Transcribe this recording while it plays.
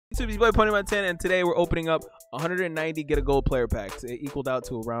YouTube, it's your boy Pwny 10, and today we're opening up 190 get a gold player packs. It equaled out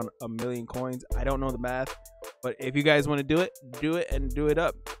to around 1 million coins. I don't know the math, but if you guys want to do it and do it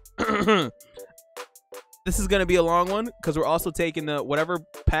up. This is gonna be a long one because we're also taking the whatever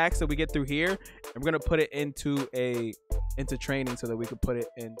packs that we get through here, and we're gonna put it into training so that we can put it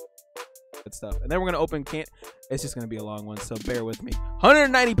in good stuff. And then we're gonna open it's just gonna be a long one, so bear with me.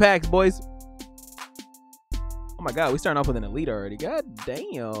 190 packs, boys. Oh my god, we starting off with an elite already. God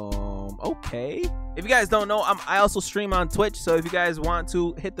damn. Okay. If you guys don't know, I also stream on Twitch, so if you guys want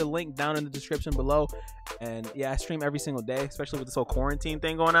to, hit the link down in the description below. And yeah, I stream every single day, especially with this whole quarantine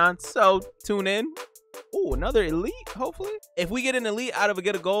thing going on. So tune in. Oh, another elite, hopefully. If we get an elite out of a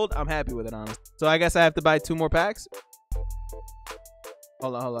get a gold, I'm happy with it, honestly. So I guess I have to buy 2 more packs.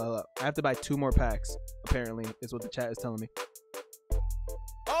 Hold on. I have to buy 2 more packs, apparently, is what the chat is telling me.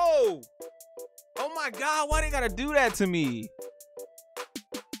 Oh! Oh my god, why they gotta do that to me?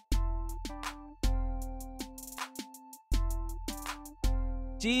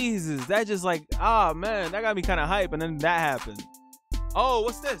 Jesus, that just like, ah, man, that got me kind of hype, and then that happened. Oh,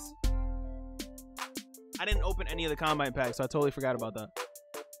 what's this? I didn't open any of the combine packs, so I totally forgot about that.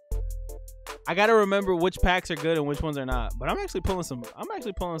 I gotta remember which packs are good and which ones are not. But I'm actually pulling some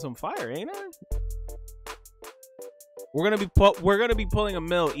fire, ain't I? We're gonna be pulling a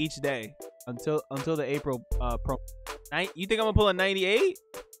mill each day until the April pro. You think I'm gonna pull a 98?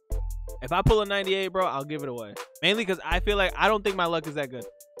 If I pull a 98, bro, I'll give it away. Mainly because I feel like I don't think my luck is that good.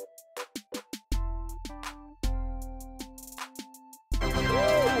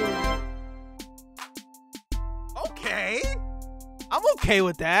 Okay, I'm okay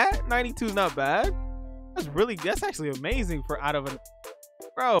with that. 92 is not bad. That's actually amazing for out of an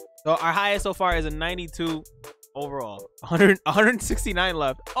bro. So our highest so far is a 92 overall. 169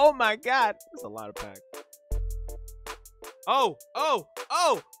 left. Oh my god, that's a lot of packs. Oh,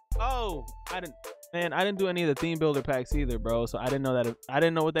 I didn't do any of the theme builder packs either, bro. So I didn't know that. I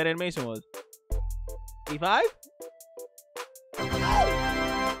didn't know what that animation was. E5.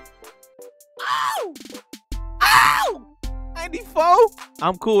 Oh! 94.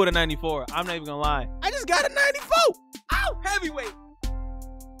 I'm cool with a 94. I'm not even gonna lie. I just got a 94. Ow! Heavyweight.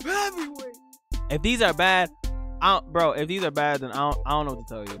 If these are bad, bro. If these are bad, then I don't know what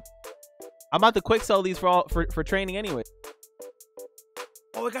to tell you. I'm about to quick sell these for training anyway.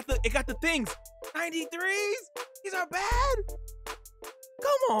 Oh, it got the things. 93s. These are bad.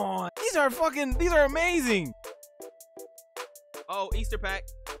 Come on. These are amazing. Oh, Easter pack.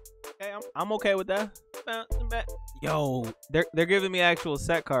 Okay, I'm okay with that. Yo, they're giving me actual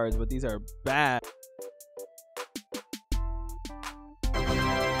set cards, but these are bad.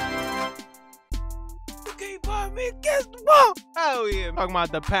 Okay, buy me against the ball. Oh yeah, I'm talking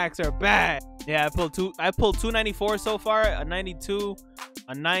about the packs are bad. Yeah, I pulled 294 so far, a 92,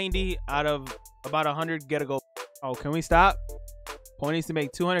 a 90 out of about 100 get a go. Oh, can we stop? Pwny needs to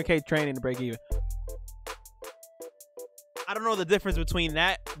make 200k training to break even. I don't know the difference between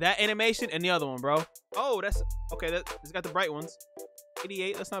that animation and the other one, bro. Oh, that's okay. It's got the bright ones.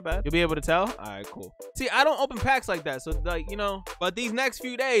 88, that's not bad. You'll be able to tell. All right, cool. See, I don't open packs like that, so like, you know. But these next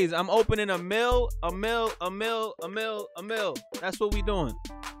few days, I'm opening a mill. That's what we doing.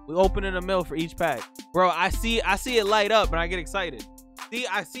 We opening a mill for each pack, bro. I see it light up, and I get excited. See,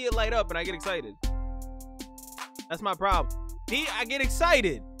 I see it light up, and I get excited. That's my problem. See, I get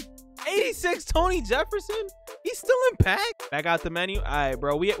excited. 86 Tony Jefferson. He's still in pack. Back out the menu. All right,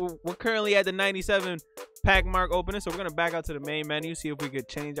 bro. We're currently at the 97 pack mark opening, so we're gonna back out to the main menu, see if we could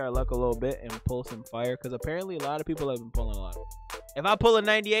change our luck a little bit and pull some fire, because apparently a lot of people have been pulling a lot. If I pull a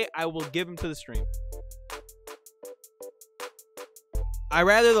 98, I will give him to the stream. I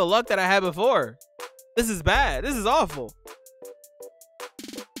rather the luck that I had before. This is bad. This is awful.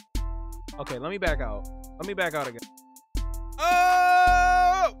 Okay, let me back out. Let me back out again.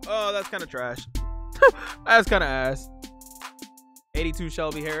 Oh, that's kind of trash. That's kind of ass. 82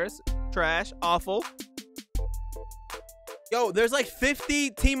 Shelby Harris. Trash. Awful. Yo, there's like 50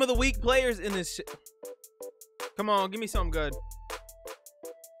 team of the week players in this shit. Come on, give me something good.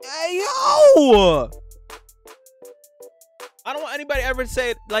 Hey, yo! I don't want anybody ever to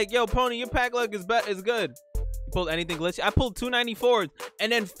say, like, yo, Pwny, your pack luck is good. You pulled anything glitchy? I pulled 294s, and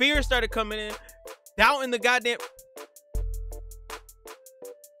then fear started coming in. Down in the goddamn...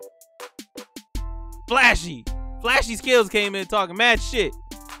 Flashy skills came in talking mad shit.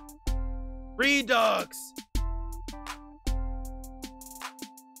 Redux.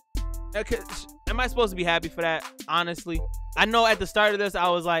 Am I supposed to be happy for that? Honestly, I know at the start of this I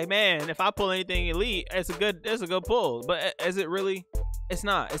was like, man, if I pull anything elite, it's a good pull. But is it really? It's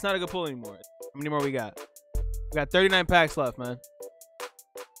not. It's not a good pull anymore. How many more we got? We got 39 packs left, man.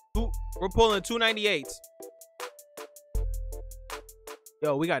 We're pulling 298s.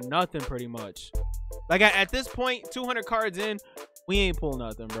 Yo, we got nothing pretty much. Like at this point, 200 cards in, we ain't pull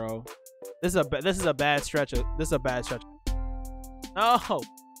nothing, bro. This is a bad stretch. This is a bad stretch. No.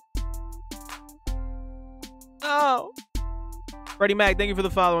 No. Freddie Mac, thank you for the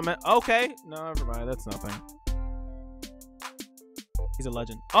follow, man. Okay. No, never mind. That's nothing. He's a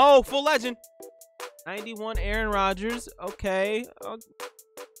legend. Oh, full legend. 91 Aaron Rodgers. Okay.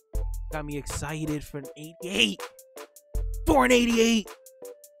 Got me excited for an 88. For an 88.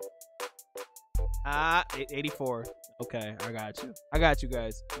 84. Okay, I got you. I got you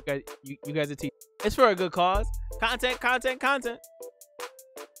guys. You guys are teaching. It's for a good cause. Content.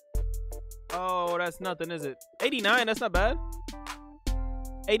 Oh, that's nothing, is it? 89, that's not bad.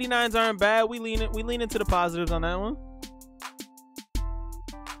 89s aren't bad. We lean into the positives on that one.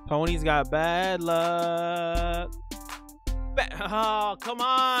 Pwny's got bad luck. Oh, come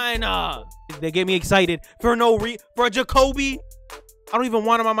on. They get me excited for a Jacoby. I don't even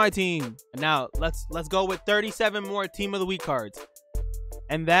want him on my team. Now let's go with 37 more Team of the Week cards.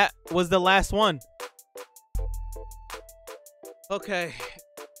 And that was the last one. Okay.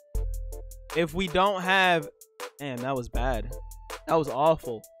 If we don't have, man, that was bad. That was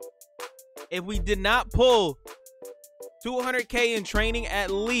awful. If we did not pull 200K in training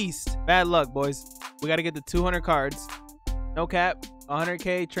at least, bad luck, boys. We got to get the 200 cards. No cap.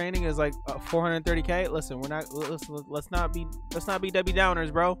 100K training is like 430K. Listen, let's not be Debbie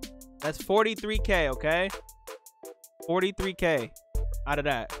Downers, bro. That's 43K, okay? 43K out of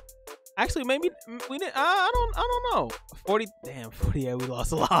that. Actually, maybe we didn't. I don't know. 40. Damn, 40. Yeah, we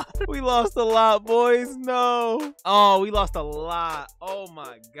lost a lot. We lost a lot, boys. No. Oh, we lost a lot. Oh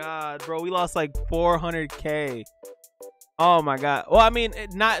my god, bro. We lost like 400K. Oh my god. Well, I mean,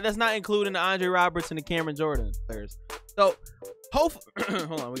 that's not including the Andre Roberts and the Cameron Jordan players. So, hold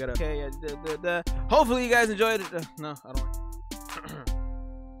on, we gotta. Okay, yeah. Hopefully, you guys enjoyed it. No, I don't.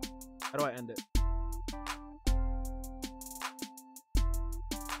 How do I end it?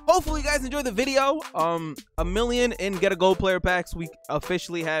 Hopefully, you guys enjoyed the video. A million in Get a Gold player packs. We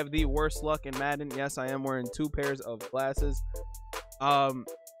officially have the worst luck in Madden. Yes, I am wearing 2 pairs of glasses.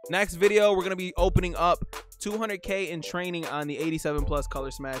 Next video, we're gonna be opening up 200K in training on the 87 plus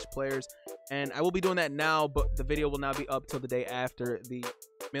Color Smash players, and I will be doing that now, but the video will not be up till the day after the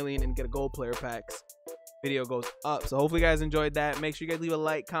million and Get a Gold player packs video goes up. So hopefully you guys enjoyed that. Make sure you guys leave a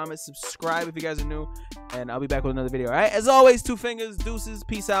like, comment, subscribe if you guys are new, and I'll be back with another video. All right, as always, 2 fingers, deuces,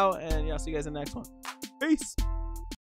 peace out, and yeah, I'll see you guys in the next one. Peace.